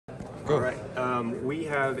Cool. All right. We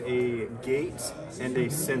have a gate and a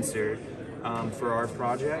sensor for our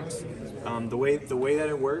project. The way that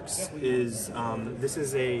it works is this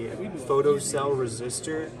is a photocell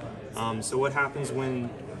resistor. So what happens when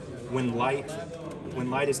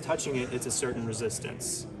light is touching it, it's a certain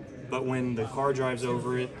resistance. But when the car drives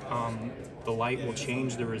over it, the light will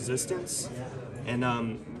change the resistance. And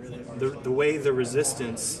the way the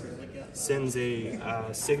resistance sends a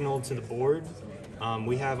signal to the board,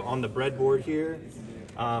 we have on the breadboard here,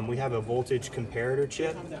 we have a voltage comparator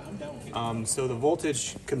chip. So the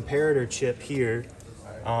voltage comparator chip here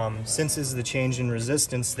senses the change in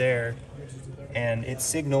resistance there, and it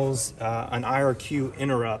signals an IRQ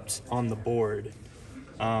interrupt on the board.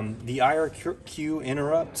 The IRQ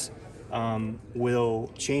interrupt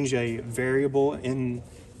will change a variable in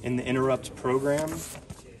the interrupt program,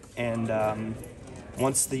 and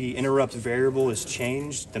once the interrupt variable is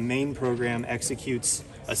changed, the main program executes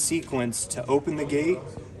a sequence to open the gate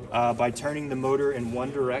by turning the motor in one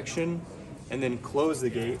direction, and then close the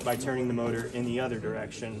gate by turning the motor in the other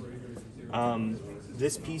direction.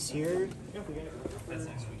 This piece here,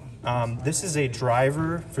 this is a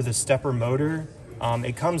driver for the stepper motor.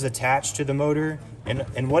 It comes attached to the motor,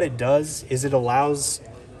 and what it does is it allows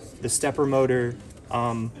the stepper motor,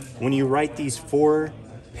 when you write these 4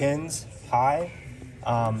 pins high,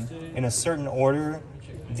 in a certain order,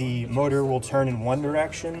 the motor will turn in one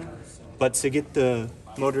direction, but to get the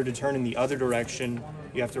motor to turn in the other direction,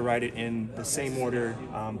 you have to write it in the same order,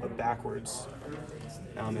 but backwards.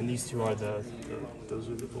 And these two are those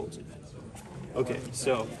are the voltage. Okay,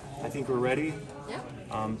 so I think we're ready. Yep.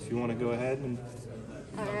 If you want to go ahead and...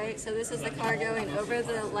 Alright, so this is the car going over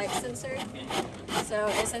the light sensor. So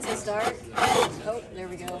it says it's dark. Oh, there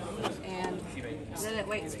we go. And then it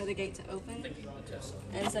waits for the gate to open.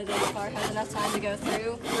 And so then the car has enough time to go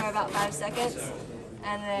through for about 5 seconds.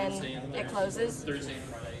 And then it closes.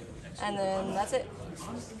 And then that's it.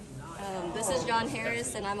 This is John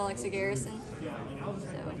Harris, and I'm Alexa Garrison.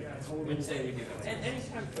 So.